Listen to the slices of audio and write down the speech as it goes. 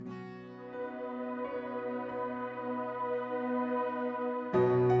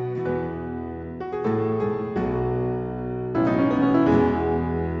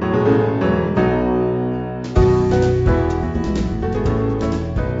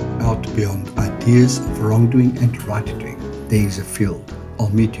out beyond ideas of wrongdoing and right doing, there is a field. I'll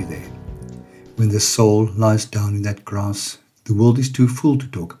meet you there. When the soul lies down in that grass, the world is too full to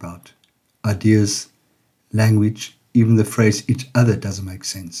talk about. Ideas, language, even the phrase each other doesn't make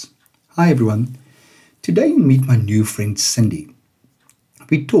sense. Hi everyone. Today you meet my new friend Cindy.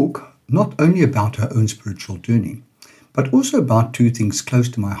 We talk not only about her own spiritual journey, but also about two things close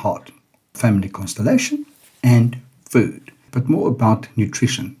to my heart: family constellation and food, but more about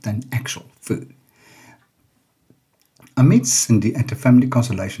nutrition than actual food. I met Cindy at a family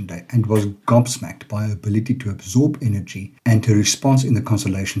constellation day and was gobsmacked by her ability to absorb energy and her response in the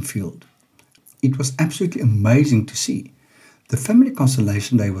constellation field. It was absolutely amazing to see. The family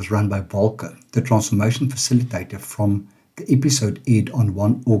constellation day was run by Volker, the transformation facilitator from the episode aired on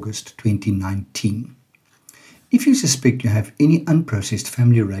 1 August 2019. If you suspect you have any unprocessed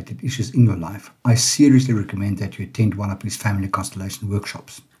family-related issues in your life, I seriously recommend that you attend one of his family constellation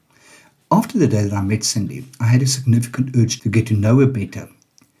workshops. After the day that I met Cindy, I had a significant urge to get to know her better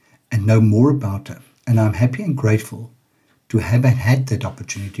and know more about her, and I'm happy and grateful to have had that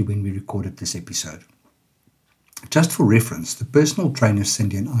opportunity when we recorded this episode. Just for reference, the personal trainer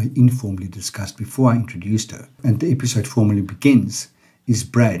Cindy and I informally discussed before I introduced her, and the episode formally begins, is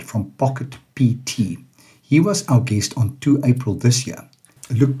Brad from Pocket PT. He was our guest on 2 April this year.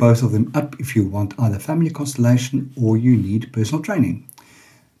 Look both of them up if you want either family constellation or you need personal training.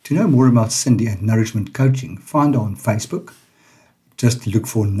 To know more about Cindy and Nourishment Coaching, find her on Facebook. Just look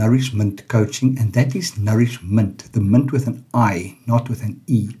for Nourishment Coaching, and that is Nourishment, the mint with an I, not with an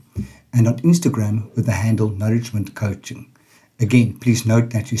E. And on Instagram with the handle Nourishment Coaching. Again, please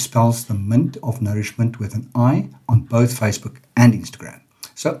note that she spells the mint of nourishment with an I on both Facebook and Instagram.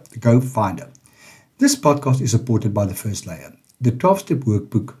 So go find her. This podcast is supported by The First Layer, the 12-step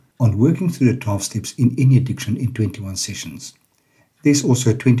workbook on working through the 12 steps in any addiction in 21 sessions. There's also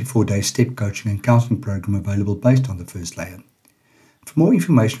a 24-day step coaching and counseling program available based on The First Layer. For more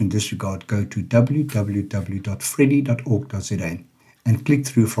information in this regard, go to www.freddy.org.za and click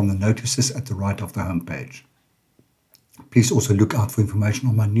through from the notices at the right of the homepage. Please also look out for information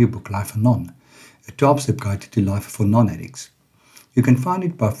on my new book, Life for Non, a 12-step guide to life for non-addicts. You can find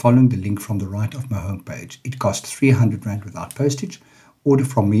it by following the link from the right of my homepage. It costs R300 without postage. Order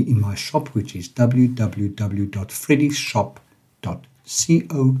from me in my shop, which is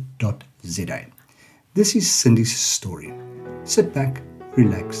www.freddyshop.co.za. This is Cindy's story. Sit back,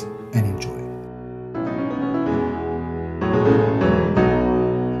 relax, and enjoy.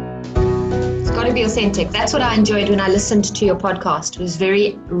 It's got to be authentic. That's what I enjoyed when I listened to your podcast. It was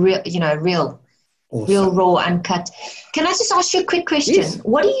very real, real. Awesome. Real, raw, uncut. Can I just ask you a quick question? Yes.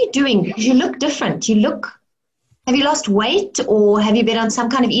 What are you doing? Because you look different. Have you lost weight, or have you been on some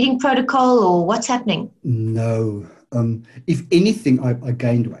kind of eating protocol, or what's happening? No. If anything, I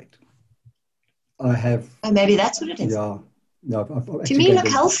gained weight. I have. Oh, maybe that's what it is. Yeah. No, I've to me, you look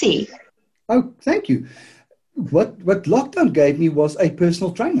healthy. Oh, thank you. What lockdown gave me was a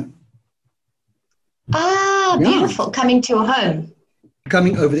personal trainer. Ah, yeah. Beautiful. Coming to your home.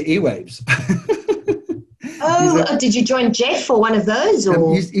 Coming over the airwaves. Did you join Jeff or one of those?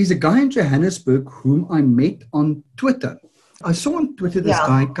 Or? He's a guy in Johannesburg whom I met on Twitter. I saw on Twitter this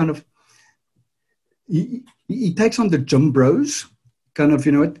guy kind of, he takes on the gym bros, kind of,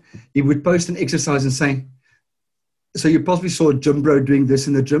 he would post an exercise and say, so you possibly saw a gym bro doing this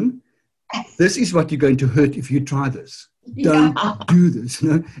in the gym. This is what you're going to hurt if you try this. Don't do this.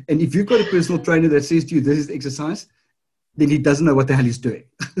 And if you've got a personal trainer that says to you, this is exercise, then he doesn't know what the hell he's doing.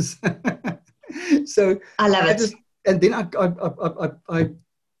 So I love it. And then I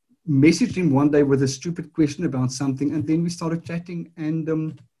messaged him one day with a stupid question about something, and then we started chatting. And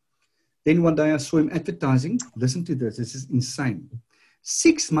then one day I saw him advertising. Listen to this. This is insane.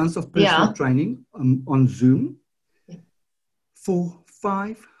 6 months of personal training on Zoom for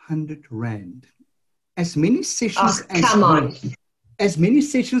 500 Rand. As many sessions as many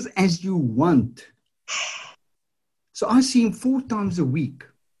sessions as you want. So I see him 4 times a week.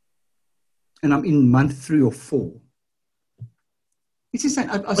 And I'm in month 3 or 4. It's insane.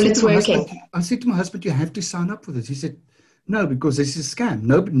 I said to my husband, you have to sign up for this. He said, no, because this is a scam.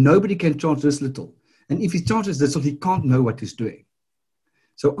 Nobody can charge this little. And if he charges this little, he can't know what he's doing.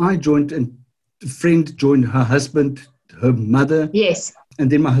 So I joined, and a friend joined her husband, her mother. Yes.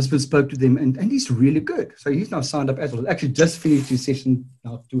 And then my husband spoke to them, and he's really good. So he's now signed up as well. Actually, just finished his session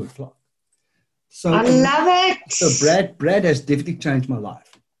now, 2 o'clock. So I love it. So Brad has definitely changed my life.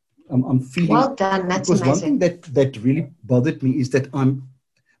 I'm feeling. Well done. That's amazing. One thing that really bothered me is that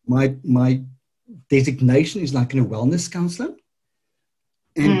my designation is like a wellness counselor.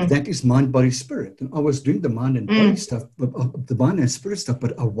 And that is mind, body, spirit. And I was doing the mind and body stuff, the mind and spirit stuff,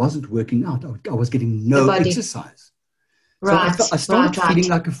 but I wasn't working out. I was getting no exercise. Right. So I started feeling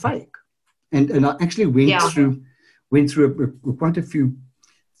like a fake. And I actually went through quite a few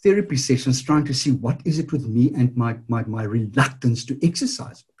therapy sessions trying to see what is it with me and my reluctance to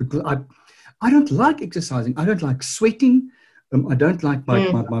exercise. Because I don't like exercising. I don't like sweating. I don't like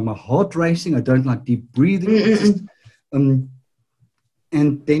my heart racing. I don't like deep breathing.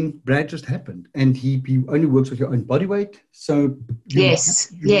 And then Brad just happened, and he only works with your own body weight, so you're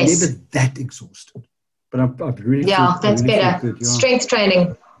never that exhausted. But I've really that's better. Strength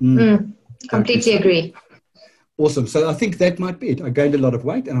training. Completely agree. Awesome. So I think that might be it. I gained a lot of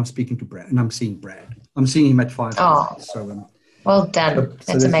weight, and I'm speaking to Brad, and I'm seeing Brad. I'm seeing him at 5. So well done.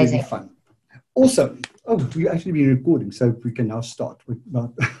 That's amazing. Really fun. Awesome. Oh, we've actually been recording, so we can now start. We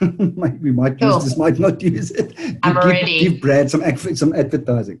might use this, might not use it. I'm ready. Give Brad some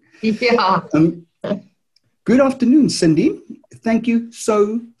advertising. Yeah. Good afternoon, Cindy. Thank you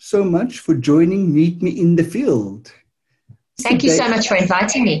so much for joining Meet Me in the Field. Thank you so much for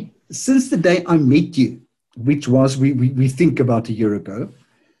inviting me. Since the day I met you, which was we think about a year ago,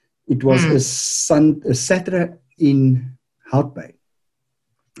 it was a Saturday in Hout Bay.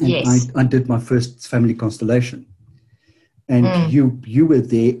 And yes. I did my first family constellation. And you were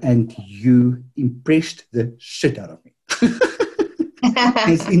there, and you impressed the shit out of me.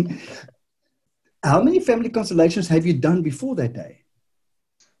 How many family constellations have you done before that day?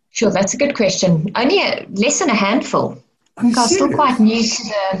 Sure, that's a good question. Only less than a handful. I think I was still quite new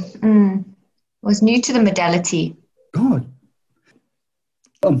to the modality. God.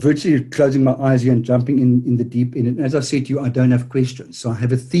 I'm virtually closing my eyes here and jumping in the deep end. And as I said to you, I don't have questions. So I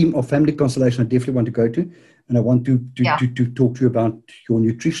have a theme of family constellation I definitely want to go to. And I want to talk to you about your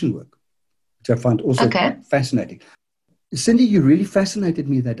nutrition work, which I find also fascinating. Cindy, you really fascinated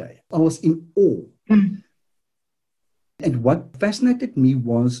me that day. I was in awe. And what fascinated me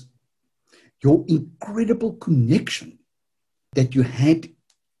was your incredible connection that you had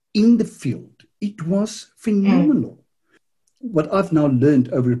in the field. It was phenomenal. What I've now learned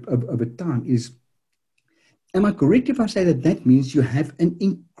over time is, am I correct if I say that means you have an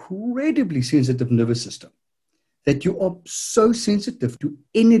incredibly sensitive nervous system, that you are so sensitive to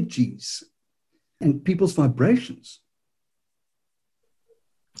energies and people's vibrations?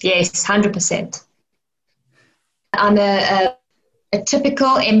 Yes, 100%. I'm a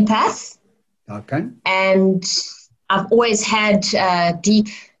typical empath. Okay. And I've always had deep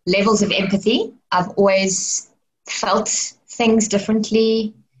levels of empathy. I've always felt things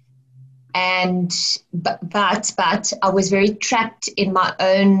differently, but I was very trapped in my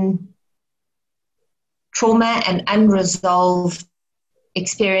own trauma and unresolved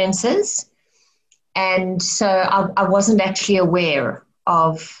experiences, and so I wasn't actually aware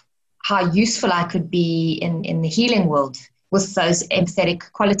of how useful I could be in the healing world with those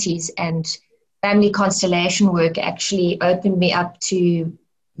empathetic qualities. And family constellation work actually opened me up to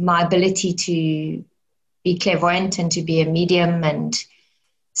my ability to be clairvoyant and to be a medium. And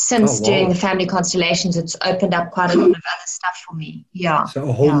since doing the family constellations, it's opened up quite a lot of other stuff for me. Yeah. So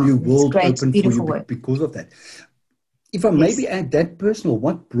a whole new world opened for you work. Because of that. If I maybe add that personal,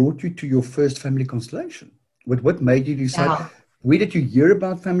 what brought you to your first family constellation? What made you decide? Where did you hear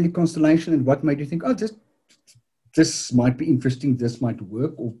about family constellation, and what made you think, this might be interesting, this might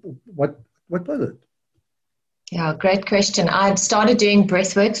work, or what was it? Yeah, great question. I'd started doing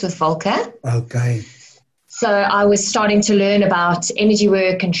breathworks with Volker. Okay. So I was starting to learn about energy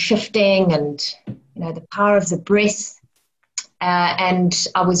work and shifting and, the power of the breath. And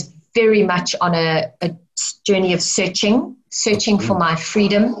I was very much on a journey of searching for my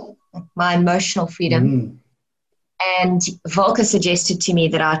freedom, my emotional freedom. And Volker suggested to me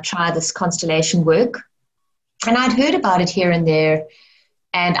that I try this constellation work. And I'd heard about it here and there.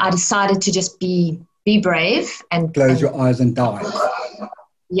 And I decided to just be brave and close your eyes and dive.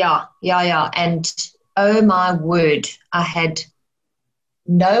 Yeah. And oh my word, I had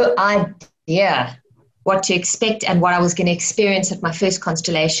no idea what to expect and what I was going to experience at my first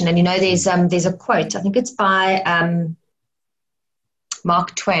constellation. And there's a quote, I think it's by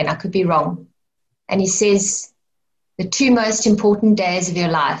Mark Twain, I could be wrong. And he says, the two most important days of your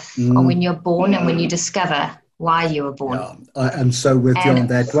life are when you're born and when you discover why you were born. Yeah, I am so with you on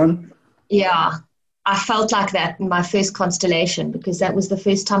that one. Yeah, I felt like that in my first constellation, because that was the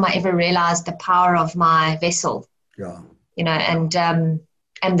first time I ever realized the power of my vessel. Yeah. And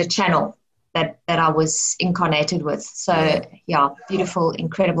the channel that I was incarnated with. So beautiful,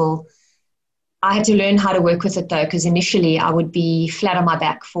 incredible. I had to learn how to work with it though, because initially I would be flat on my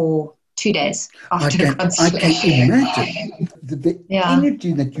back for 2 days I after the can constellation. imagine the Yeah.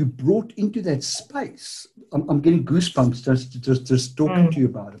 energy that you brought into that space. I'm getting goosebumps just talking to you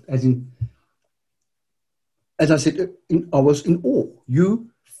about it. As I said, I was in awe. You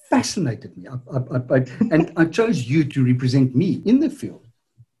fascinated me. And I chose you to represent me in the field.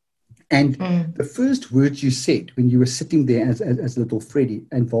 And the first words you said when you were sitting there as little Freddie,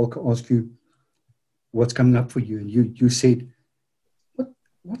 and Volker asked you, what's coming up for you? And you said,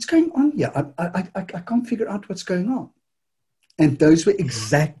 what's going on here? I can't figure out what's going on. And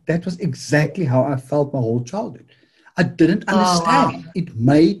that was exactly how I felt my whole childhood. I didn't understand. Wow. It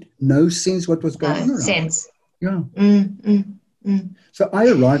made no sense what was going on around. Sense. Yeah. So I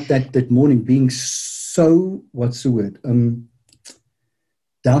arrived that morning being so, what's the word?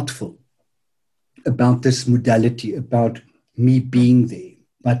 Doubtful about this modality, about me being there.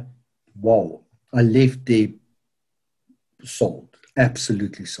 But wow, I left there sold,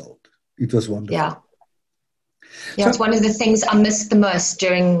 absolutely sold. It was wonderful. Yeah. Yeah, it's one of the things I missed the most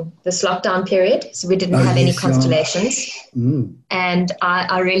during this lockdown period. So we didn't have any constellations. And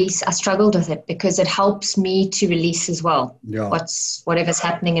I struggled with it because it helps me to release as well. Yeah. Whatever's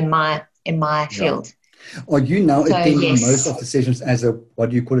happening in my field. Are you now attending most of the sessions as a, what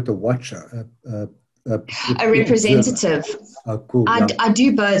do you call it, a watcher? A representative. Oh, cool. I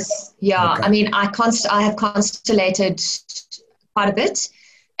do both. Yeah. Okay. I mean, I have constellated quite a bit,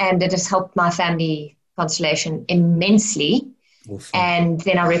 and it has helped my family constellation immensely. Awesome. And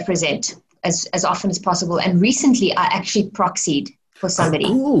then I represent as often as possible. And recently I actually proxied for somebody.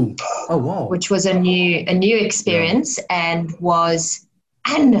 Oh, cool. Oh, wow. Which was a new experience and was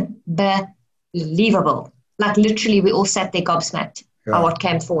unbelievable. Like literally we all sat there gobsmacked by what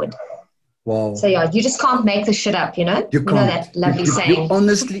came forward. Wow. So yeah, you just can't make this shit up, you know? You can't. You know that lovely saying. You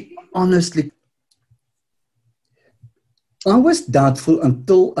honestly, I was doubtful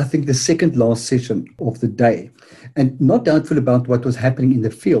until I think the second last session of the day, and not doubtful about what was happening in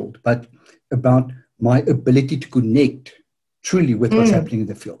the field, but about my ability to connect truly with what's happening in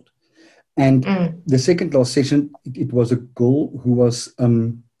the field. And the second last session, it was a girl who was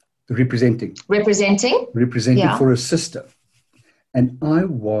representing for a sister. And I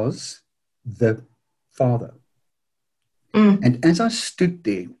was the father. And as I stood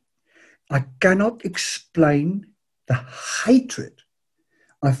there, I cannot explain the hatred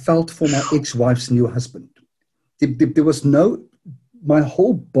I felt for my ex-wife's new husband. There was my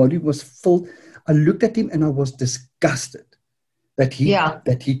whole body was full. I looked at him and I was disgusted that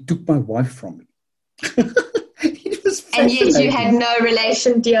he took my wife from me. It was fascinating. And yet you had no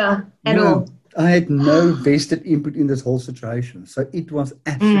relation, dear, at all. I had no vested input in this whole situation. So it was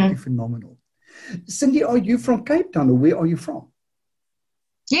absolutely phenomenal. Cindy, are you from Cape Town, or where are you from?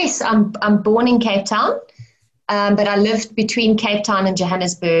 Yes, I'm born in Cape Town, but I lived between Cape Town and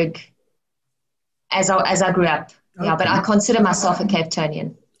Johannesburg as I grew up. Okay. Yeah, but I consider myself a Cape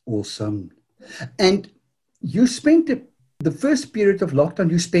Townian. Awesome. And you spent the first period of lockdown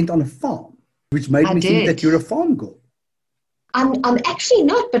you spent on a farm, which made me think that you're a farm girl. I'm actually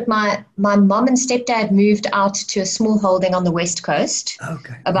not, but my mom and stepdad moved out to a small holding on the West Coast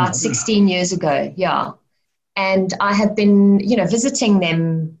about 16 years ago. Yeah. And I have been, visiting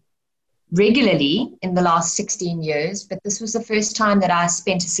them regularly in the last 16 years, but this was the first time that I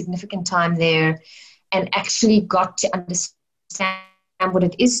spent a significant time there and actually got to understand what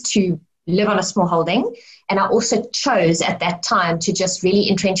it is to live on a small holding. And I also chose at that time to just really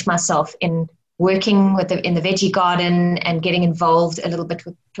entrench myself in working in the veggie garden and getting involved a little bit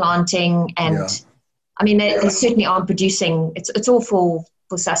with planting. And I mean, they certainly aren't producing. It's all for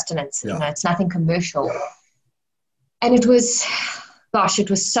sustenance. It's nothing commercial. And it was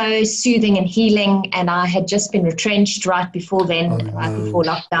so soothing and healing. And I had just been retrenched right before then, right before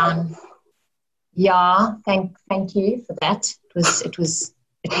lockdown. Yeah, thank you for that. It was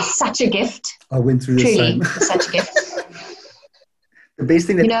such a gift. I went through the same. Truly, it was such a gift. The best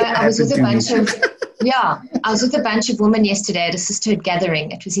thing that I was with a bunch of women yesterday at a sisterhood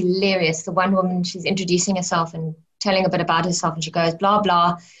gathering. It was hilarious. The one woman, she's introducing herself and telling a bit about herself, and she goes, blah,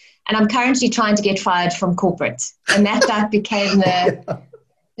 blah. And I'm currently trying to get fired from corporate. And that became the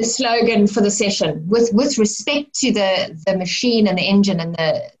slogan for the session. With respect to the machine and the engine and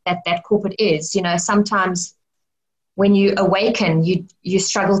that corporate is, sometimes when you awaken, you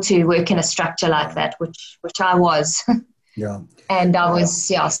struggle to work in a structure like that, which I was. Yeah. And I was,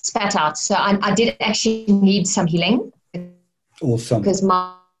 spat out. So I did actually need some healing. Awesome. Because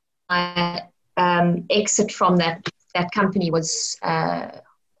my exit from that company was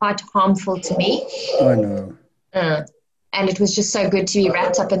quite harmful to me. I know. And it was just so good to be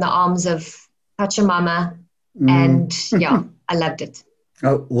wrapped up in the arms of Pachamama. And I loved it.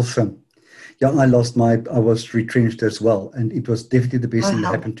 Oh, awesome. Yeah, I was retrenched as well. And it was definitely the best Oh, thing that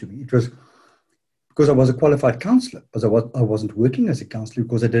hell. happened to me. It was because I was a qualified counselor, because I wasn't working as a counselor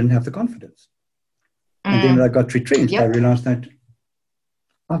because I didn't have the confidence. And then when I got retrenched, I Yep. realized that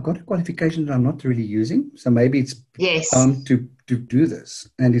I've got a qualification that I'm not really using. So maybe it's Yes. time to do this.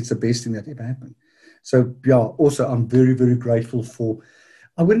 And it's the best thing that ever happened. So yeah, also I'm very, very grateful for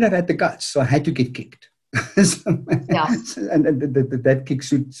I wouldn't have had the guts, so I had to get kicked. so, Yeah. and that kick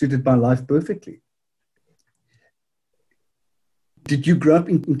suited my life perfectly. Did you grow up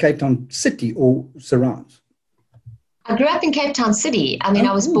in Cape Town City or surrounds? I grew up in Cape Town City. I mean,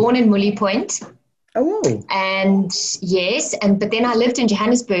 Oh, I was cool. born in Mully Point, Oh, wow. and yes, but then I lived in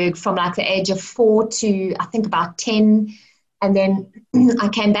Johannesburg from like the age of 4 to I think about 10. And then I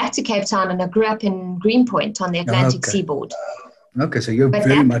came back to Cape Town and I grew up in Greenpoint on the Atlantic Okay. seaboard. Okay, so you're But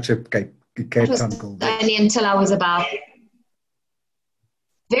very that much a Cape was Town girl there. only until I was about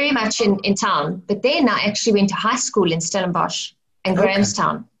very much in town. But then I actually went to high school in Stellenbosch and Okay.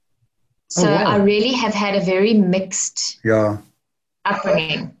 Grahamstown. Oh, So I wow. really have had a very mixed Yeah.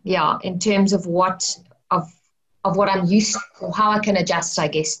 upbringing, yeah, in terms of of what I'm used to, or how I can adjust, I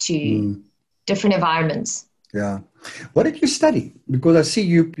guess, to Mm, different environments. yeah. What did you study? Because I see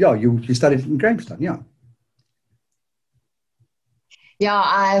you studied in Grahamstown, yeah. Yeah,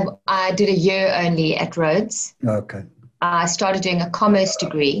 I did a year only at Rhodes. Okay. I started doing a commerce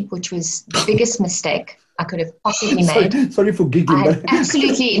degree, which was the biggest mistake I could have possibly made. Sorry for I giggling, had but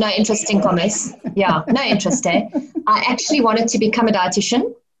absolutely no interest in commerce. Yeah, no interest, eh? I actually wanted to become a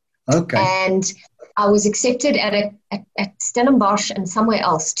dietitian, okay. and I was accepted at Stellenbosch and somewhere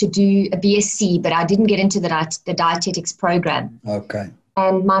else to do a BSc, but I didn't get into the dietetics program. Okay.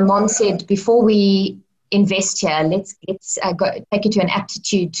 And my mom said, before we invest here, let's go take you to an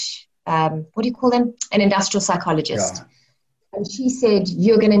aptitude. What do you call them? An industrial psychologist. Yeah. And she said,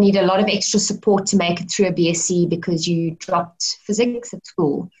 you're going to need a lot of extra support to make it through a BSc because you dropped physics at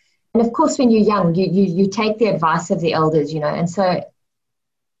school. And of course, when you're young, you take the advice of the elders, And so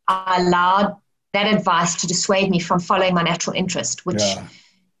I allowed that advice to dissuade me from following my natural interest, which Yeah.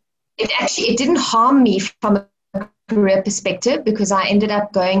 it didn't harm me from a career perspective because I ended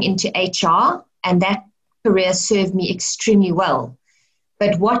up going into HR and that career served me extremely well.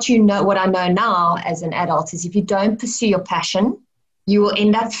 But what I know now as an adult is if you don't pursue your passion, you will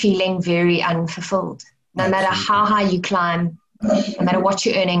end up feeling very unfulfilled, no matter Absolutely. how high you climb, no matter what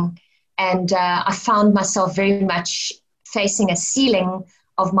you're earning. And I found myself very much facing a ceiling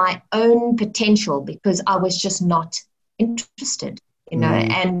of my own potential because I was just not interested, Mm.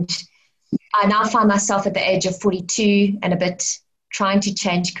 And I now find myself at the age of 42 and a bit trying to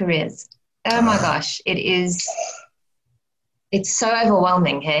change careers. Oh my Ah, gosh, it's so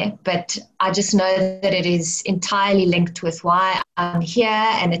overwhelming here, but I just know that it is entirely linked with why I'm here.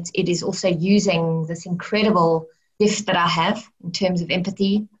 And it is also using this incredible gift that I have in terms of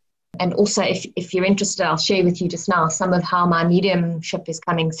empathy. And also, if you're interested, I'll share with you just now some of how my mediumship is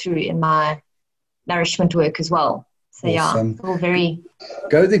coming through in my nourishment work as well. So yeah, awesome. it's all very,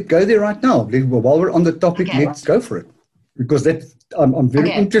 Go there right now. While we're on the topic, okay. let's go for it. Because I'm very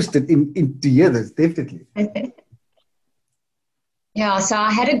Okay. interested in to hear this, definitely. Yeah, so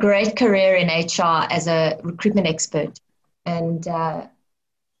I had a great career in HR as a recruitment expert. And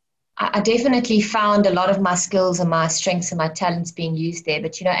I definitely found a lot of my skills and my strengths and my talents being used there.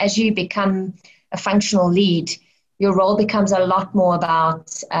 But, as you become a functional lead, your role becomes a lot more about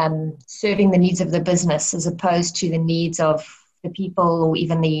serving the needs of the business as opposed to the needs of the people or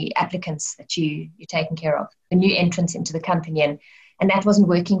even the applicants that you're taking care of, the new entrants into the company. And that wasn't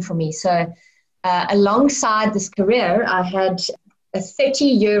working for me. So alongside this career, I had a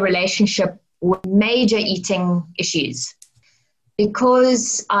 30-year relationship with major eating issues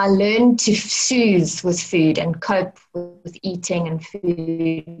because I learned to soothe with food and cope with eating and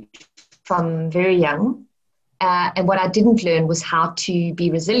food from very young. And what I didn't learn was how to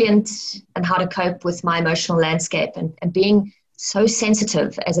be resilient and how to cope with my emotional landscape and being so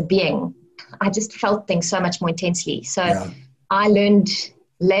sensitive as a being. I just felt things so much more intensely. So Yeah. I learned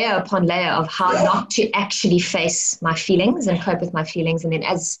layer upon layer of how not to actually face my feelings and cope with my feelings. And then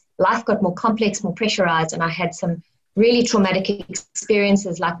as life got more complex, more pressurized, and I had some really traumatic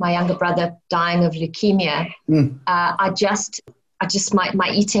experiences like my younger brother dying of leukemia, my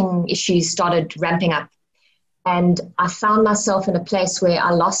eating issues started ramping up. And I found myself in a place where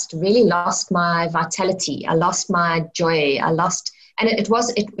I really lost my vitality. I lost my joy. And it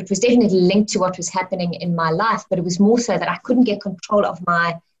was definitely linked to what was happening in my life, but it was more so that I couldn't get control of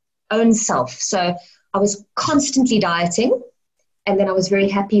my own self. So I was constantly dieting, and then I was very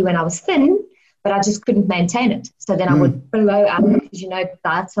happy when I was thin, but I just couldn't maintain it. So then I would blow up because,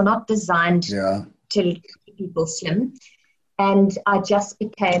 diets are not designed to keep people slim. And I just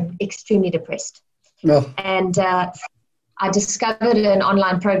became extremely depressed. Oh. And I discovered an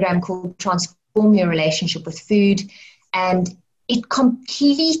online program called Transform Your Relationship with Food, and it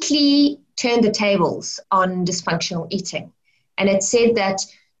completely turned the tables on dysfunctional eating. And it said that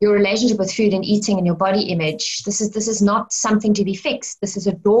your relationship with food and eating and your body image, this is not something to be fixed. This is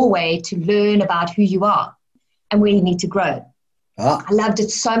a doorway to learn about who you are and where you need to grow. I loved it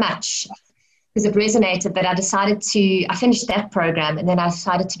so much because it resonated that I finished that program, and then I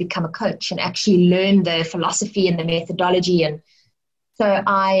decided to become a coach and actually learn the philosophy and the methodology. And so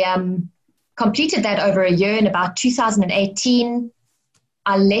I completed that over a year. In about 2018,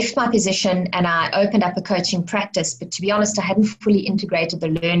 I left my position and I opened up a coaching practice. But to be honest, I hadn't fully integrated the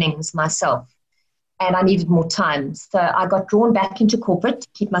learnings myself, and I needed more time. So I got drawn back into corporate to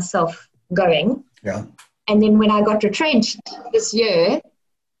keep myself going. Yeah. And then when I got retrenched this year,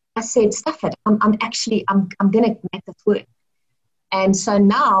 I said, stuff it. I'm going to make this work. And so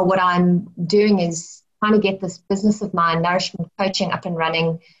now what I'm doing is trying to get this business of mine, Nourishment Coaching, up and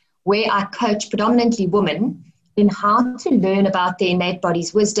running, where I coach predominantly women in how to learn about their innate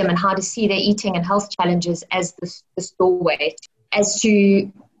body's wisdom and how to see their eating and health challenges as this doorway as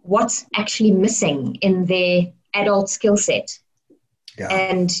to what's actually missing in their adult skill set. Yeah.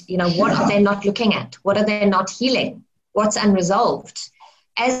 And, what are they not looking at? What are they not healing? What's unresolved?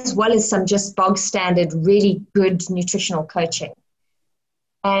 As well as some just bog standard, really good nutritional coaching.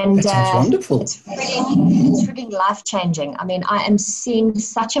 And that sounds wonderful. It's freaking life-changing. I mean, I am seeing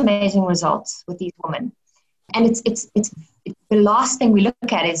such amazing results with these women. And it's the last thing we look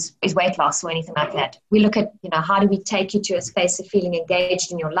at is weight loss or anything like that. We look at, how do we take you to a space of feeling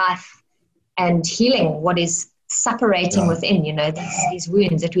engaged in your life and healing what is separating within, these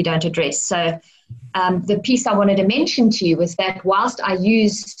wounds that we don't address. So the piece I wanted to mention to you was that whilst I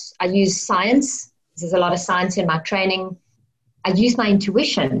use science, there's a lot of science in my training, I use my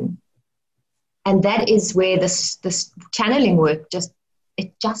intuition, and that is where this channeling work just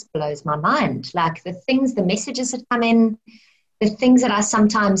blows my mind. Like the messages that come in, the things that I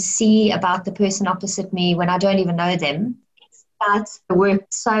sometimes see about the person opposite me when I don't even know them, it starts to work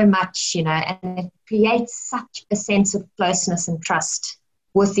so much, and it creates such a sense of closeness and trust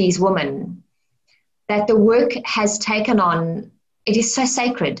with these women that the work has taken on. It is so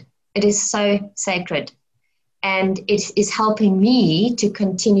sacred. It is so sacred. And it is helping me to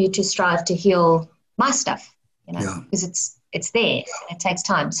continue to strive to heal my stuff, because it's there and it takes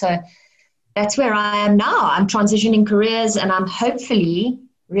time. So that's where I am now. I'm transitioning careers, and I'm hopefully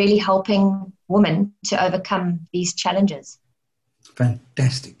really helping women to overcome these challenges.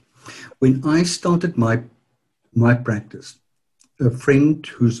 Fantastic. When I started my practice, a friend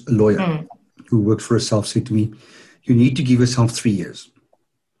who's a lawyer who works for herself said to me, you need to give yourself 3 years.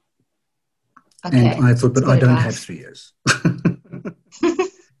 Okay. And I thought, but I don't have 3 years.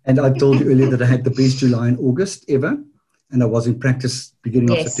 And I told you earlier that I had the best July and August ever. And I was in practice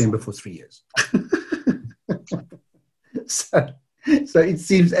beginning of September for 3 years. So it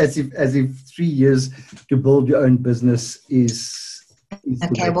seems as if 3 years to build your own business is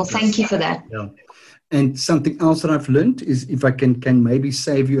okay, well, thank you for that. Yeah. And something else that I've learned is, if I can maybe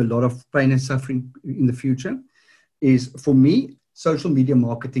save you a lot of pain and suffering in the future, is for me, social media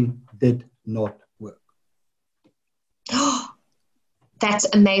marketing did not work. That's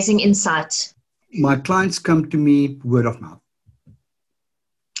amazing insight. My clients come to me word of mouth.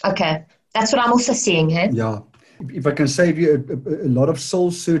 Okay. That's what I'm also seeing here. Yeah. If I can save you a lot of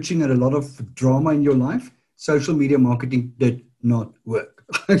soul searching and a lot of drama in your life, social media marketing did not work.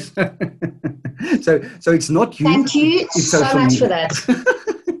 So it's not you. Thank you so much for that.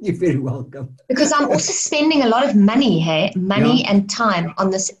 You're very welcome. Because I'm also spending a lot of money and time on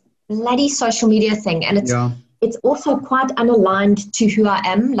this bloody social media thing. And it's also quite unaligned to who I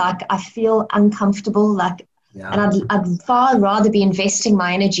am. Like, I feel uncomfortable. And I'd far rather be investing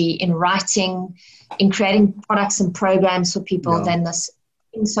my energy in writing, in creating products and programs for people than this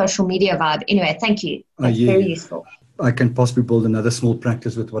in social media vibe. Anyway, thank you. That's very useful. I can possibly build another small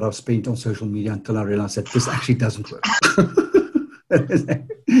practice with what I've spent on social media until I realize that this actually doesn't work.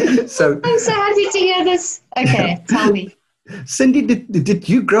 So I'm so happy to hear this. Okay, tell me. Cindy, did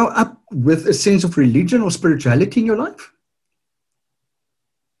you grow up with a sense of religion or spirituality in your life?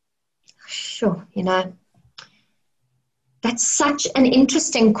 Sure. That's such an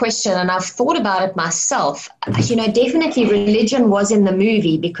interesting question, and I've thought about it myself. Definitely religion was in the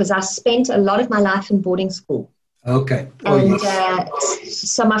movie because I spent a lot of my life in boarding school. Okay. Oh, And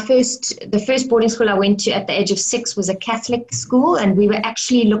yes. so the first boarding school I went to at the age of 6 was a Catholic school, and we were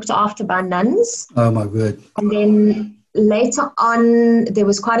actually looked after by nuns. Oh, my word. And then later on, there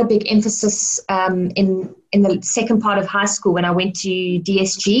was quite a big emphasis in the second part of high school when I went to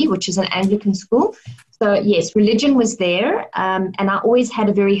DSG, which is an Anglican school. So yes, religion was there, and I always had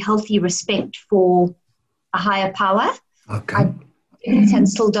a very healthy respect for a higher power. Okay. I didn't and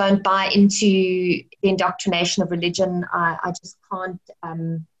still don't buy into the indoctrination of religion. I just can't.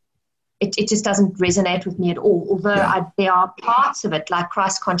 It just doesn't resonate with me at all. Although Yeah. there are parts of it, like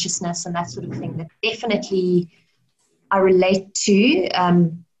Christ consciousness and that sort of thing, that definitely I relate to.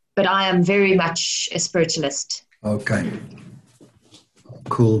 But I am very much a spiritualist. Okay.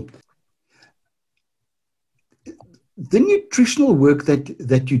 Cool. The nutritional work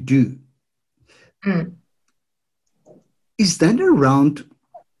that you do, is that around,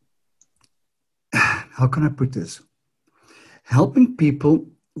 how can I put this? Helping people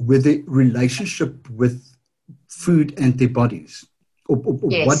with a relationship with food and their bodies? Or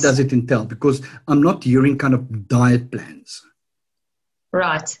what Yes, does it entail? Because I'm not hearing kind of diet plans.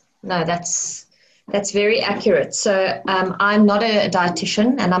 right. No, that's very accurate. So I'm not a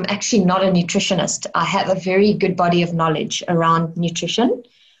dietitian, and I'm actually not a nutritionist. I have a very good body of knowledge around nutrition.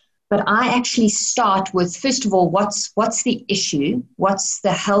 But I actually start with, first of all, what's the issue? What's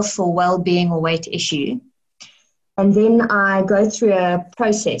the health or well-being or weight issue? And then I go through a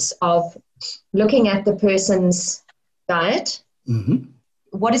process of looking at the person's diet. Mm-hmm.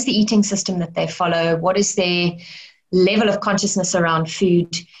 What is the eating system that they follow? What is their level of consciousness around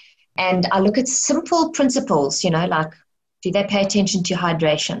food? And I look at simple principles, like, do they pay attention to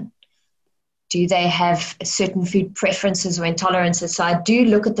hydration? Do they have certain food preferences or intolerances? So I do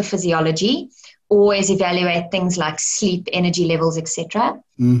look at the physiology, always evaluate things like sleep, energy levels, etc.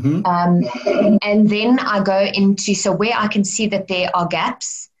 Mm-hmm. And then I go into, so where I can see that there are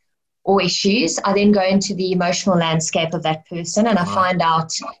gaps or issues, I then go into the emotional landscape of that person, and I find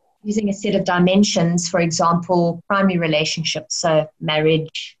out, using a set of dimensions, for example, primary relationships, so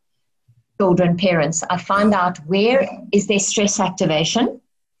marriage, children, parents, I find out where is their stress activation.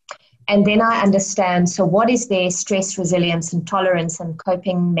 And then I understand, so what is their stress resilience and tolerance and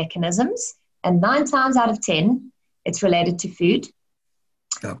coping mechanisms? And 9 times out of 10, it's related to food.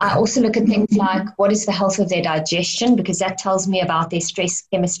 Okay. I also look at things like, what is the health of their digestion? Because that tells me about their stress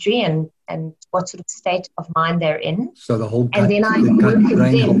chemistry and what sort of state of mind they're in. So the whole And gut, then I the work gut with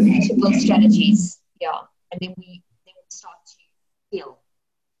brain health. them to build strategies. Yeah. And then we start to heal.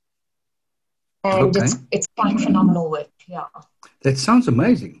 And Okay. it's quite phenomenal work. Yeah. That sounds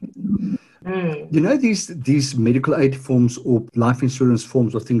amazing. You know, these medical aid forms or life insurance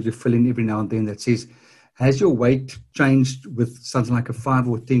forms or things you fill in every now and then that says, has your weight changed with something like a 5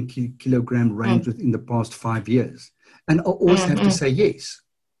 or 10 kilogram range within the past 5 years? And I always have to say yes,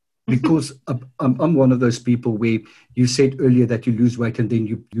 because I'm one of those people where you said earlier that you lose weight and then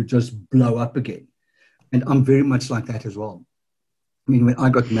you just blow up again. And I'm very much like that as well. I mean, when I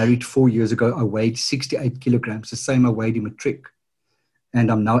got married 4 years ago, I weighed 68 kilograms, the same I weighed in matric. And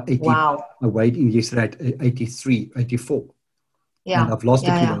I'm now 80. Wow. I weighed in yesterday at 83, 84. Yeah. And I've lost a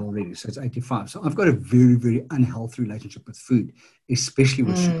kilo Yeah. already, so it's 85. So I've got a very, very unhealthy relationship with food, especially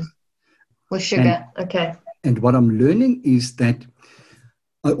with sugar. With sugar. Okay. And what I'm learning is that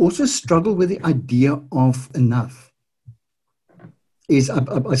I also struggle with the idea of enough.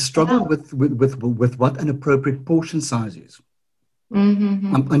 I struggle with what an appropriate portion size is.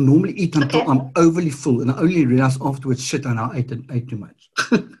 I normally eat until I'm overly full, and I only realize afterwards, shit, I now ate too much.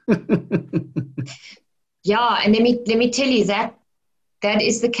 Yeah, and let me tell you that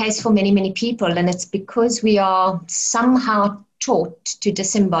is the case for many, many people, and it's because we are somehow taught to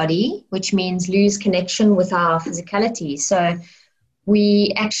disembody, which means lose connection with our physicality. So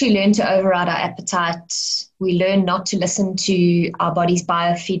we actually learn to override our appetite. We learn not to listen to our body's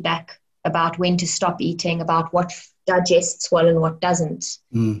biofeedback about when to stop eating, about what digests well and what doesn't.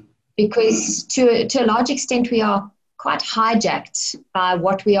 Because to a large extent, we are quite hijacked by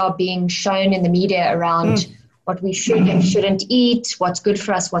what we are being shown in the media around what we should and shouldn't eat, what's good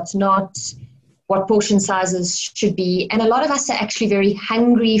for us, what's not, what portion sizes should be. And a lot of us are actually very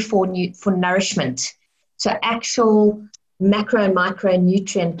hungry for nourishment. So actual macro and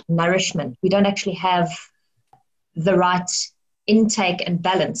micronutrient nourishment. We don't actually have the right intake and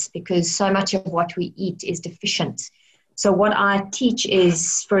balance because so much of what we eat is deficient. So what I teach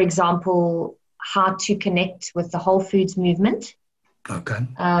is, for example, how to connect with the whole foods movement. Okay.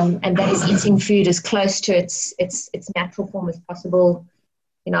 And that is eating food as close to its natural form as possible.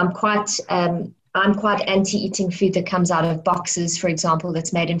 You know, I'm quite I'm quite anti-eating food that comes out of boxes, for example,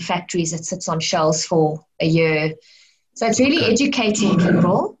 that's made in factories that sits on shelves for a year. So it's really educating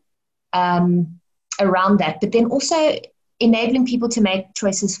people around that, but then also enabling people to make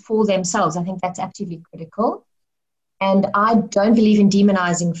choices for themselves. I think that's absolutely critical. And I don't believe in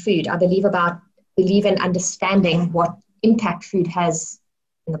demonizing food. I believe in understanding what impact food has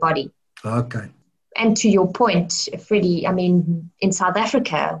in the body. Okay. And to your point, Freddie, I mean, in South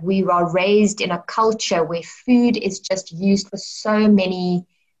Africa, we are raised in a culture where food is just used for so many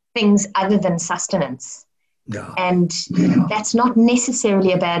things other than sustenance. Yeah. And that's not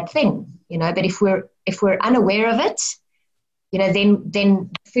necessarily a bad thing, but if we're unaware of it,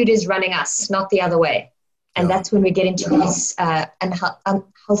 then food is running us, not the other way. And that's when we get into these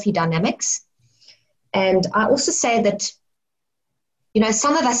unhealthy dynamics. And I also say that,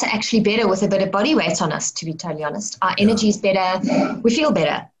 some of us are actually better with a bit of body weight on us, to be totally honest. Our energy is better. We feel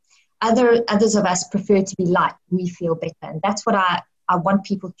better. Others of us prefer to be light. We feel better. And that's what I want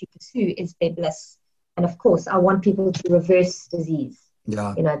people to pursue, is their bliss. And of course, I want people to reverse disease.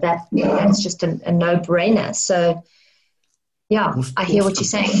 Yeah. That's just a no-brainer. So, I hear what you're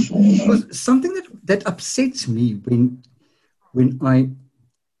saying. Because something that upsets me when I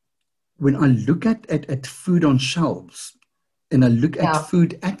look at food on shelves and I look at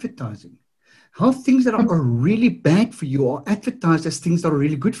food advertising, how things that are really bad for you are advertised as things that are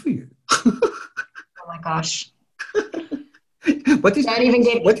really good for you. Oh my gosh. What is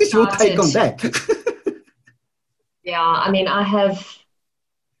your take on that? Yeah, I mean,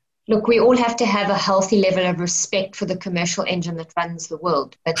 look, we all have to have a healthy level of respect for the commercial engine that runs the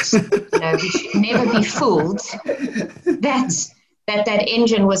world. But, we should never be fooled that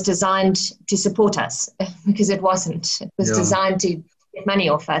engine was designed to support us, because it wasn't. It was designed to get money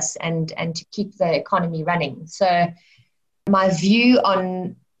off us and to keep the economy running. So my view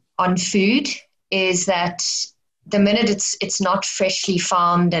on food is that the minute it's not freshly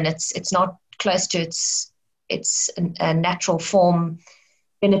farmed and it's not close to its a natural form,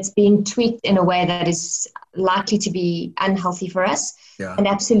 then it's being tweaked in a way that is likely to be unhealthy for us. Yeah. And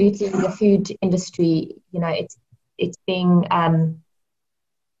absolutely, the food industry, it's being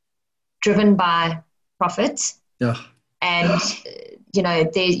driven by profit. Yeah. And,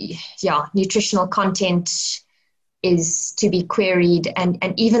 nutritional content is to be queried,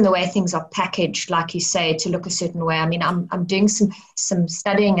 and even the way things are packaged, like you say, to look a certain way. I mean, I'm doing some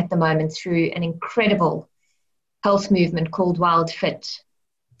studying at the moment through an incredible health movement called Wild Fit.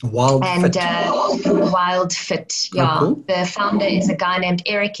 Wild Fit. Yeah. Oh, cool. The founder is a guy named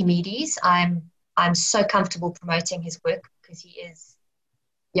Eric Emides. I'm so comfortable promoting his work because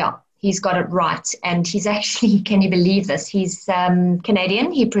he's got it right. And he's actually, can you believe this? He's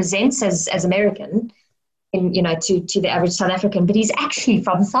Canadian. He presents as American to the average South African, but he's actually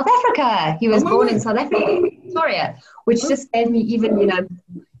from South Africa. He was born in South Africa, Victoria, which just gave me even,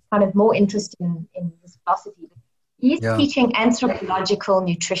 kind of more interest in his philosophy. He's teaching anthropological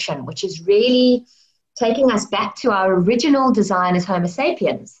nutrition, which is really taking us back to our original design as Homo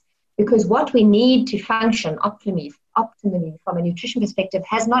sapiens, because what we need to function optimally from a nutrition perspective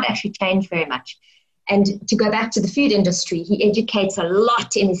has not actually changed very much. And to go back to the food industry, he educates a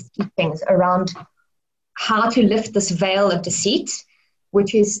lot in his teachings around how to lift this veil of deceit,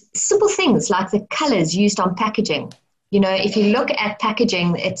 which is simple things like the colors used on packaging. If you look at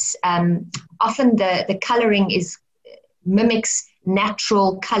packaging, it's often the coloring mimics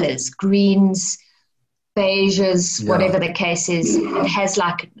natural colors, greens, beiges, whatever the case is. It has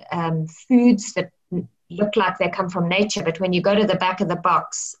foods that look like they come from nature, but when you go to the back of the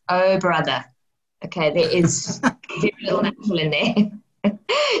box, oh brother, okay, there is very little natural in there.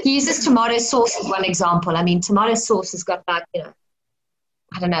 He uses tomato sauce as one example. I mean, tomato sauce has got I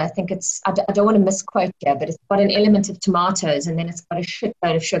don't know, I think I don't want to misquote here, but it's got an element of tomatoes and then it's got a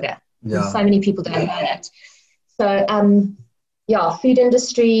shitload of sugar. Yeah. And so many people don't know that. So, food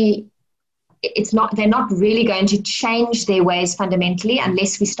industry, they're not really going to change their ways fundamentally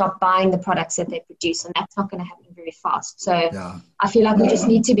unless we stop buying the products that they produce. And that's not going to happen very fast. So I feel like we just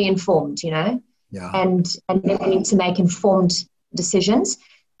need to be informed, and then we need to make informed decisions.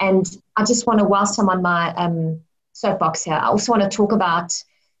 And I just want to, whilst I'm on my soapbox here, I also want to talk about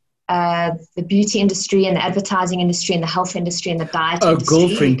the beauty industry and the advertising industry and the health industry and the diet industry. Oh,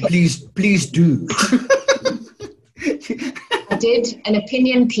 girlfriend, please do. I did an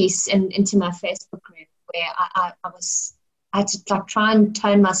opinion piece into my Facebook group where I had to try and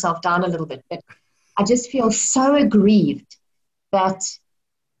tone myself down a little bit, but I just feel so aggrieved that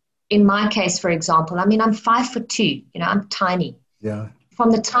in my case, for example, I mean, I'm 5'2", I'm tiny. Yeah.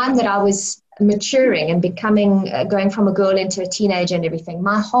 From the time that I was maturing and becoming, going from a girl into a teenager and everything,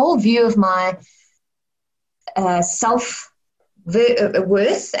 my whole view of my self-worth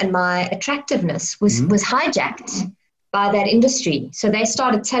and my attractiveness was hijacked by that industry. So they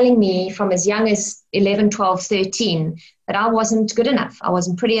started telling me from as young as 11, 12, 13 that I wasn't good enough. I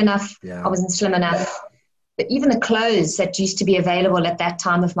wasn't pretty enough. I wasn't slim enough. But even the clothes that used to be available at that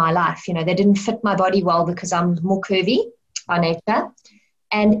time of my life, you know, they didn't fit my body well because I'm more curvy by nature.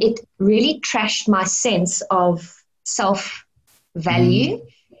 And it really trashed my sense of self-value.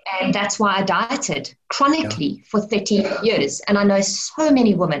 And that's why I dieted chronically for 30 years. And I know so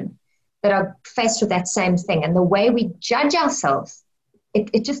many women that are faced with that same thing. And the way we judge ourselves,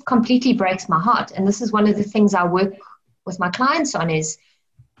 it just completely breaks my heart. And this is one of the things I work with my clients on is,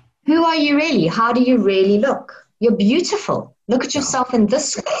 who are you really? How do you really look? You're beautiful. Look at yourself in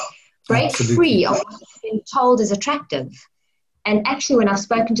this way. Break free of what you've been told is attractive. And actually, when I've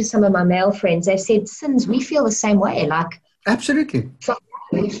spoken to some of my male friends, they've said, Sins, we feel the same way. Like, absolutely.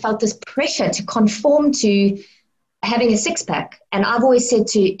 We felt this pressure to conform to having a six-pack. And I've always said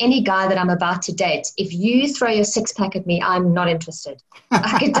to any guy that I'm about to date, if you throw your six-pack at me, I'm not interested.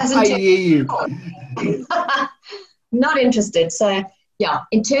 Like, it doesn't I hear you. Not interested. So, yeah,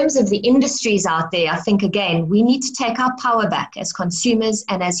 in terms of the industries out there, I think, again, we need to take our power back as consumers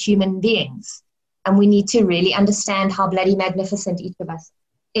and as human beings. And we need to really understand how bloody magnificent each of us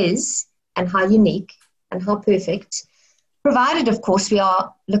is and how unique and how perfect, provided, of course, we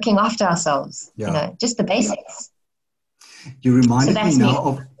are looking after ourselves, you know, just the basics. You reminded me now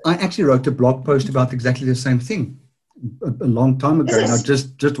of, I actually wrote a blog post about exactly the same thing a long time ago. And I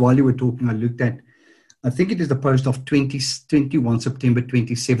just while you were talking, I looked at, I think it is the post of 21 September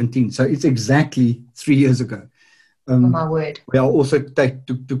 2017. So it's exactly 3 years ago. Oh, my word. We are also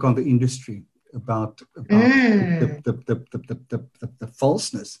took on the industry about the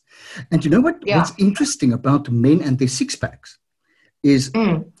falseness. And you know what? What's interesting about men and their six packs is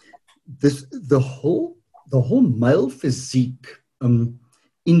this: the whole male physique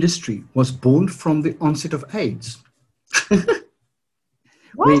industry was born from the onset of AIDS.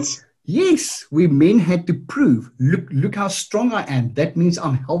 What? Yes, we men had to prove, look how strong I am. That means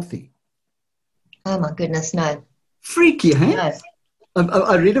I'm healthy. Oh my goodness, no. Freaky, huh? No.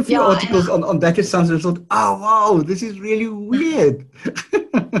 I read a few articles on that and I thought, oh, wow, this is really weird.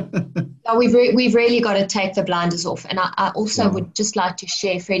 Yeah, we've really got to take the blinders off. And I also would just like to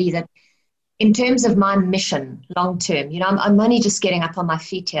share, Freddie, that in terms of my mission long term, you know, I'm only just getting up on my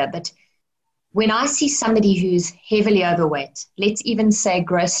feet here, but when I see somebody who's heavily overweight, let's even say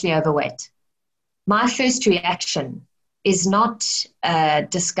grossly overweight, my first reaction is not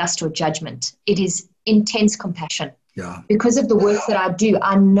disgust or judgment. It is intense compassion. Yeah. Because of the work that I do,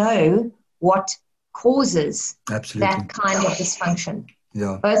 I know what causes Absolutely. that kind of dysfunction,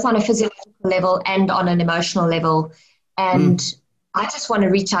 both on a physiological level and on an emotional level. And I just want to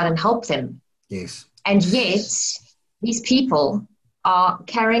reach out and help them. Yes. And yet, these people are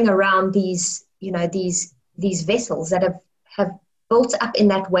carrying around these, you know, these vessels that have built up in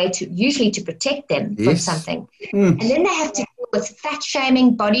that way usually to protect them from something. And then they have to deal with fat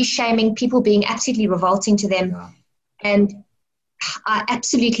shaming, body shaming, people being absolutely revolting to them. Yeah. And I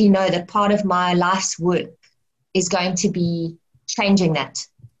absolutely know that part of my life's work is going to be changing that.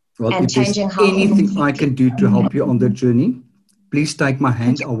 Well, and changing how anything I can do to help you on the journey, please take my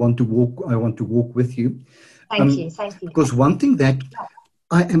hand. I want to walk with you. Thank you. Because one thing that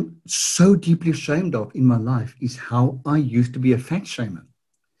I am so deeply ashamed of in my life is how I used to be a fat shamer.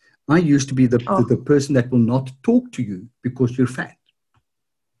 I used to be the person that will not talk to you because you're fat.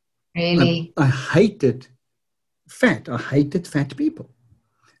 Really? I hated fat. I hated fat people.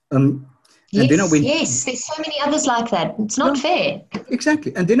 And then I went, there's so many others like that. It's not fair.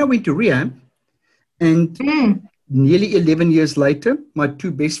 Exactly. And then I went to rehab, and nearly 11 years later, my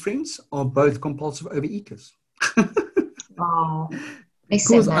two best friends are both compulsive overeaters. Oh,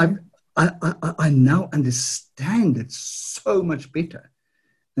 because I now understand it so much better.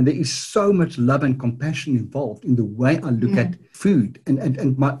 And there is so much love and compassion involved in the way I look at food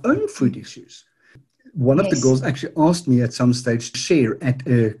and my own food issues. One of the girls actually asked me at some stage to share at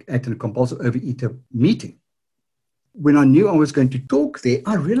a compulsive overeater meeting. When I knew I was going to talk there,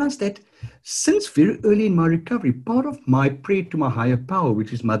 I realized that since very early in my recovery, part of my prayer to my higher power,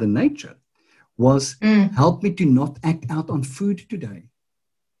 which is Mother Nature, was help me to not act out on food today.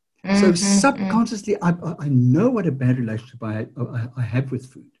 So subconsciously, I know what a bad relationship I have with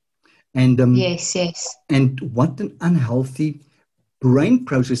food. And and what an unhealthy brain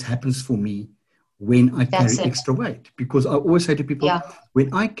process happens for me when I carry extra weight. Because I always say to people,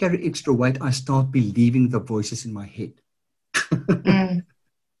 when I carry extra weight, I start believing the voices in my head.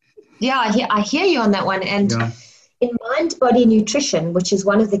 Yeah, I hear you on that one. And in mind-body nutrition, which is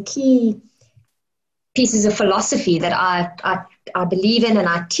one of the key pieces of philosophy that I believe in and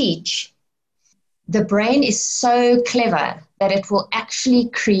I teach, the brain is so clever that it will actually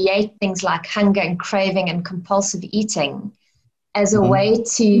create things like hunger and craving and compulsive eating as a way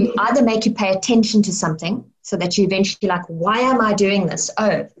to either make you pay attention to something so that you eventually like, why am I doing this?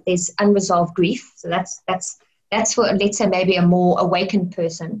 Oh, there's unresolved grief. So that's for, let's say, maybe a more awakened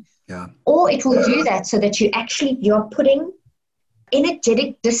person. Yeah. Or it will do that so that you're putting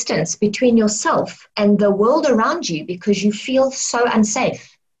energetic distance between yourself and the world around you because you feel so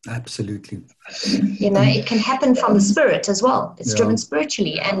unsafe. Absolutely. It can happen from the spirit as well. It's driven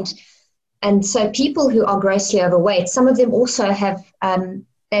spiritually. And so people who are grossly overweight, some of them also have,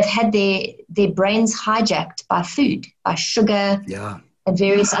 they've had their brains hijacked by food, by sugar and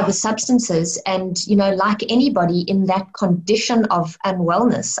various other substances. And, like anybody in that condition of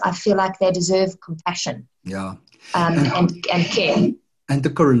unwellness, I feel like they deserve compassion. Yeah. And care. And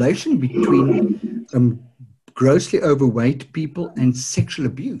the correlation between grossly overweight people and sexual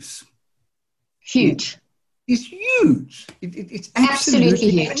abuse. Huge. It's huge. It's absolutely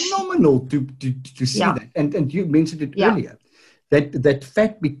huge. Phenomenal to see that. And you mentioned it earlier, that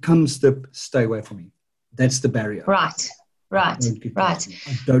fat becomes the stay away from me. That's the barrier. Right. I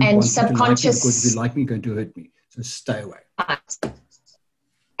don't and want subconscious, you to like me because if you like me, you're going to hurt me. So stay away. Right.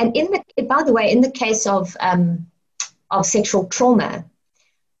 And by the way, in the case of sexual trauma,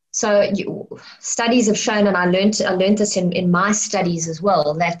 so studies have shown, and I learned this in my studies as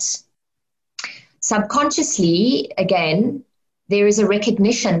well, that subconsciously, again, there is a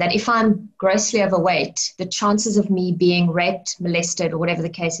recognition that if I'm grossly overweight, the chances of me being raped, molested, or whatever the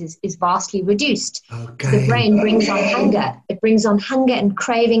case is vastly reduced. Okay. The brain brings on hunger. It brings on hunger and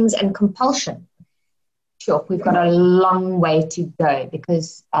cravings and compulsion. Sure, we've got a long way to go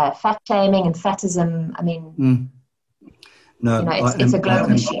because fat shaming and fatism, I mean, it's a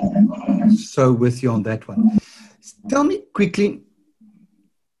global issue. So with you on that one. Tell me quickly,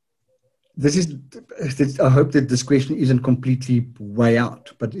 I hope that this question isn't completely way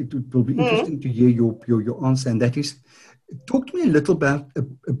out, but it will be interesting to hear your answer. And that is, talk to me a little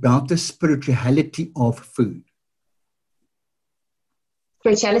about the spirituality of food.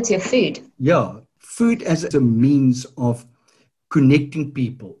 Spirituality of food? Yeah. Food as a means of connecting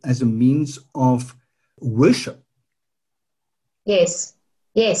people, as a means of worship.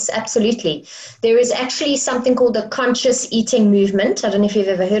 Yes, absolutely. There is actually something called the conscious eating movement. I don't know if you've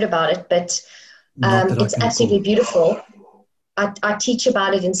ever heard about it, but it's absolutely beautiful. I teach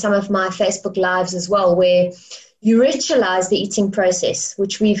about it in some of my Facebook lives as well, where you ritualize the eating process,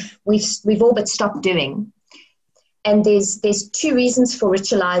 which we've all but stopped doing. And there's two reasons for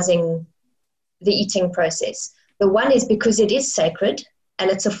ritualizing the eating process. The one is because it is sacred,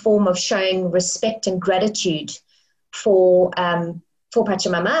 and it's a form of showing respect and gratitude for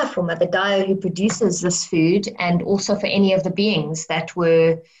Pachamama, for Mother Gaia, who produces this food, and also for any of the beings that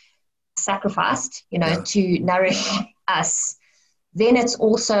were sacrificed, to nourish us. Then it's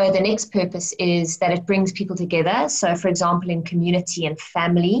also, the next purpose is that it brings people together. So, for example, in community and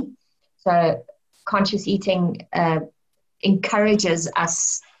family. So conscious eating encourages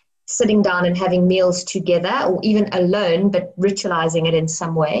us sitting down and having meals together, or even alone, but ritualizing it in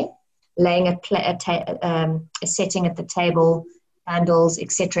some way, laying a setting at the table, candles,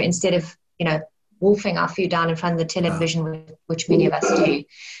 etc., instead of, wolfing our food down in front of the television, which many of us do.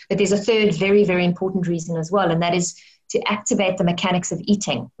 But there's a third very, very important reason as well, and that is to activate the mechanics of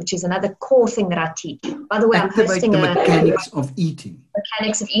eating, which is another core thing that I teach. By the way, I'm hosting mechanics of eating.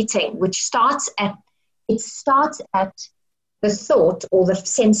 Mechanics of eating, which starts at the thought or the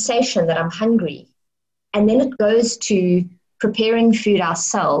sensation that I'm hungry. And then it goes to preparing food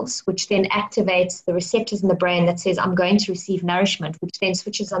ourselves, which then activates the receptors in the brain that says, I'm going to receive nourishment, which then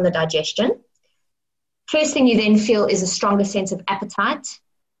switches on the digestion. First thing you then feel is a stronger sense of appetite.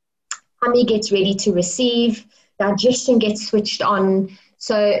 Tummy gets ready to receive. Digestion gets switched on.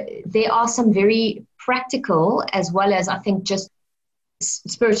 So there are some very practical, as well as I think just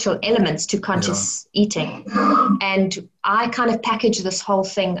spiritual elements to conscious eating. And I kind of package this whole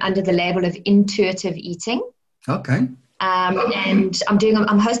thing under the label of intuitive eating. Okay. And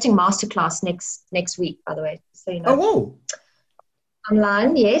I'm hosting masterclass next week, by the way. So Oh, whoa.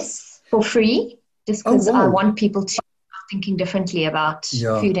 Online, yes, for free, just because I want people to start thinking differently about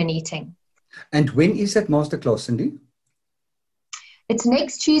food and eating. And when is that masterclass, Cindy? It's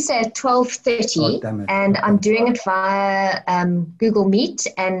next Tuesday at 12:30, and I'm doing it via Google Meet,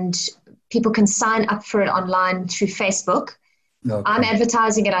 and people can sign up for it online through Facebook. Okay. I'm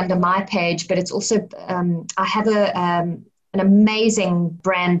advertising it under my page, but it's also I have an amazing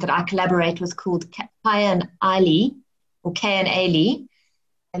brand that I collaborate with called Kaya and Ailey, or Kay and Ailey,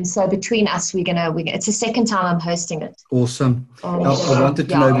 And so between us, it's the second time I'm hosting it. Awesome. And, Now, I wanted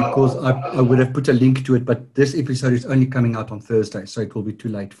to know because I would have put a link to it, but this episode is only coming out on Thursday, so it will be too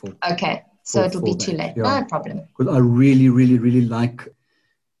late for. Okay, so it'll be too late. Yeah. No problem. Because I really, really, really like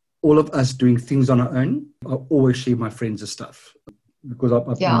all of us doing things on our own. I always share my friends' stuff because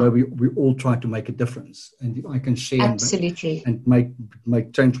I know we all try to make a difference, and if I can share absolutely and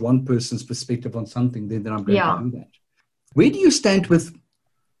make change one person's perspective on something, then I'm going to do that. Where do you stand with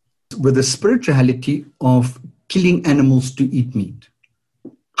the spirituality of killing animals to eat meat?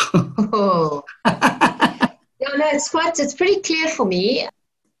 Oh. No, it's pretty clear for me.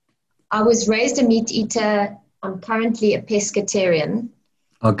 I was raised a meat eater. I'm currently a pescatarian.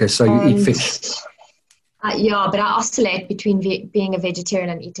 Okay, so you eat fish. Yeah, but I oscillate between being a vegetarian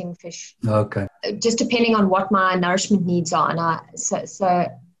and eating fish. Okay. Just depending on what my nourishment needs are. And so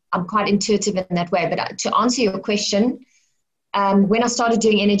I'm quite intuitive in that way. But to answer your question, when I started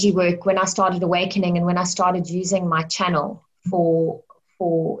doing energy work, when I started awakening, and when I started using my channel for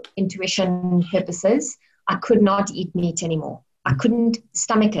intuition purposes, I could not eat meat anymore. I couldn't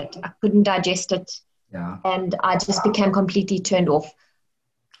stomach it. I couldn't digest it. Yeah. And I just became completely turned off.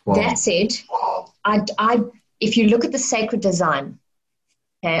 Wow. That said, if you look at the sacred design,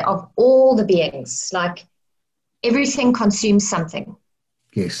 okay, of all the beings, like everything consumes something.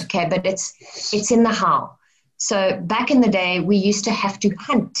 Yes. Okay, but it's in the how. So back in the day, we used to have to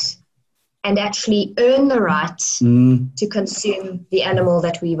hunt and actually earn the right to consume the animal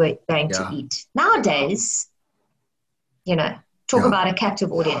that we were going to eat. Nowadays, talk about a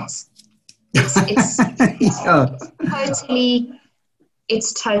captive audience.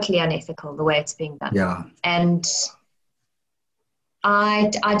 It's totally unethical the way it's being done. Yeah. And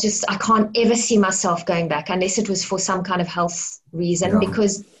I can't ever see myself going back unless it was for some kind of health reason,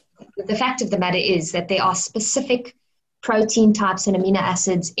 because the fact of the matter is that there are specific protein types and amino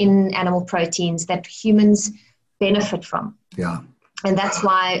acids in animal proteins that humans benefit from. Yeah. And that's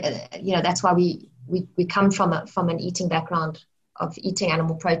why, we come from an eating background of eating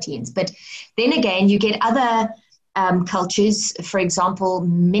animal proteins. But then again, you get other cultures, for example,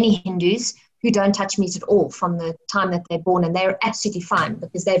 many Hindus who don't touch meat at all from the time that they're born, and they're absolutely fine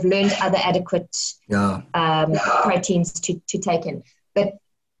because they've learned other adequate proteins to take in. But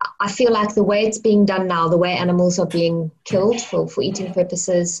I feel like the way it's being done now, the way animals are being killed for eating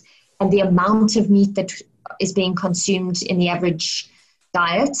purposes, and the amount of meat that is being consumed in the average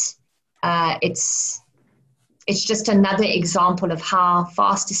diet, it's just another example of how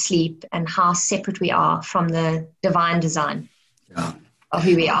fast asleep and how separate we are from the divine design of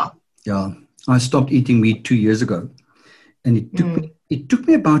who we are. Yeah, I stopped eating meat 2 years ago, and it took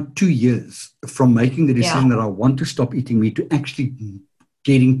me about 2 years from making the decision that I want to stop eating meat to actually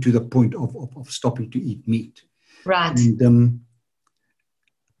getting to the point of stopping to eat meat. Right. And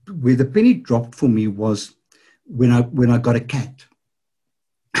where the penny dropped for me was when I got a cat.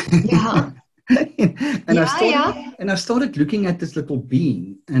 Yeah. I started looking at this little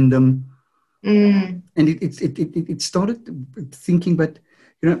being, and it started thinking, but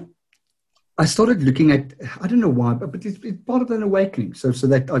I started looking at, I don't know why, but it's part of an awakening. So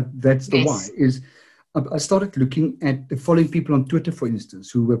that's the why is. I started looking at following people on Twitter, for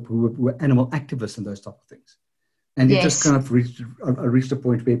instance, who were animal activists and those type of things. And it just kind of reached a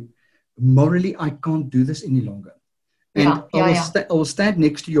point where morally I can't do this any longer. And I will stand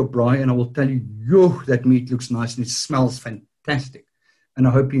next to your braai and I will tell you, that meat looks nice and it smells fantastic. And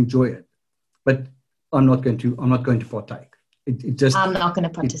I hope you enjoy it. But I'm not going to partake. I'm not going to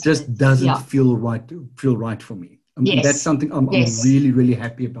participate. It just doesn't feel right for me. And that's something I'm really, really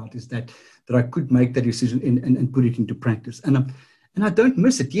happy about, is that I could make that decision and put it into practice. And I don't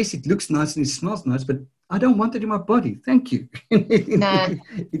miss it. Yes, it looks nice and it smells nice, but I don't want it in my body. Thank you. No,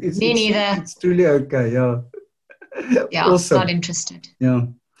 me neither. It's truly okay, Yeah, awesome. Not interested. Yeah.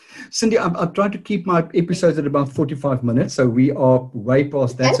 Cindy, I've tried to keep my episodes at about 45 minutes, so we are way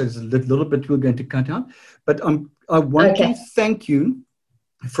past that, so there's a little bit we're going to cut out. But I want to thank you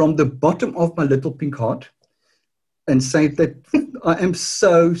from the bottom of my little pink heart and say that I am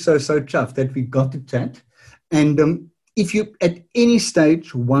so chuffed that we got to chat. And if you at any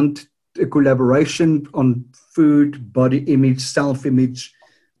stage want a collaboration on food, body image, self-image,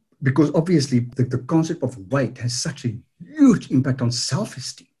 because obviously the concept of weight has such a huge impact on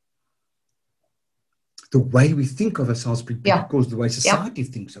self-esteem. The way we think of ourselves because the way society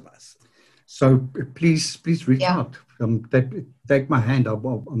thinks of us. So please reach out. Take my hand. I'm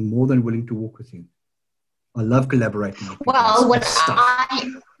more than willing to walk with you. I love collaborating with people. Well,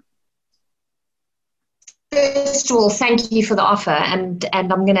 first of all, thank you for the offer, and I'm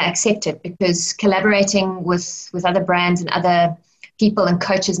going to accept it, because collaborating with other brands and other people and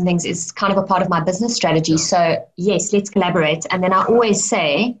coaches and things is kind of a part of my business strategy. So yes, let's collaborate. And then I always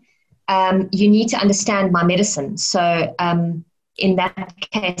say, you need to understand my medicine. So in that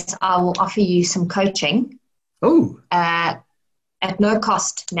case, I will offer you some coaching. At no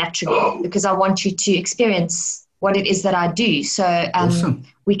cost, naturally, because I want you to experience what it is that I do. So Awesome.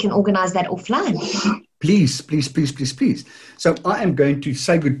 We can organize that offline. Please, please, please, please, please. So I am going to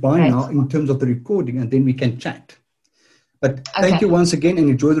say goodbye now in terms of the recording, and then we can chat. But thank you once again, and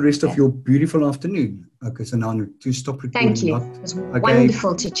enjoy the rest of your beautiful afternoon. Okay, so now I'm going to stop recording. Thank you. It was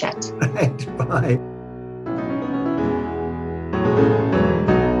wonderful to chat. Right, bye.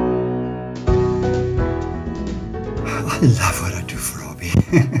 I love what I do for Robbie.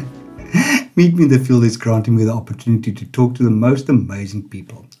 Meet Me in the Field is granting me the opportunity to talk to the most amazing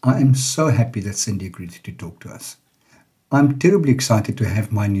people. I am so happy that Cindy agreed to talk to us. I'm terribly excited to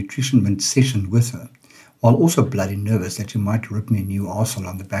have my Nutrition Mint session with her, while also bloody nervous that she might rip me a new arsehole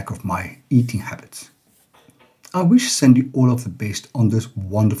on the back of my eating habits. I wish Cindy all of the best on this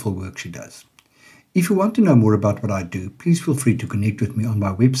wonderful work she does. If you want to know more about what I do, please feel free to connect with me on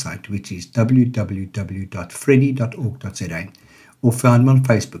my website, which is www.freddie.org.za, or find me on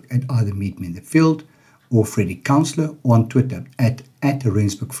Facebook at either Meet Me in the Field or Freddie Counselor, or on Twitter at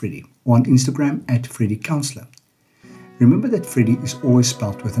 @RensburgFreddie, or on Instagram at Freddie Counselor. Remember that Freddie is always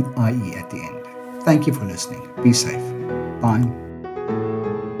spelled with an IE at the end. Thank you for listening. Be safe. Bye.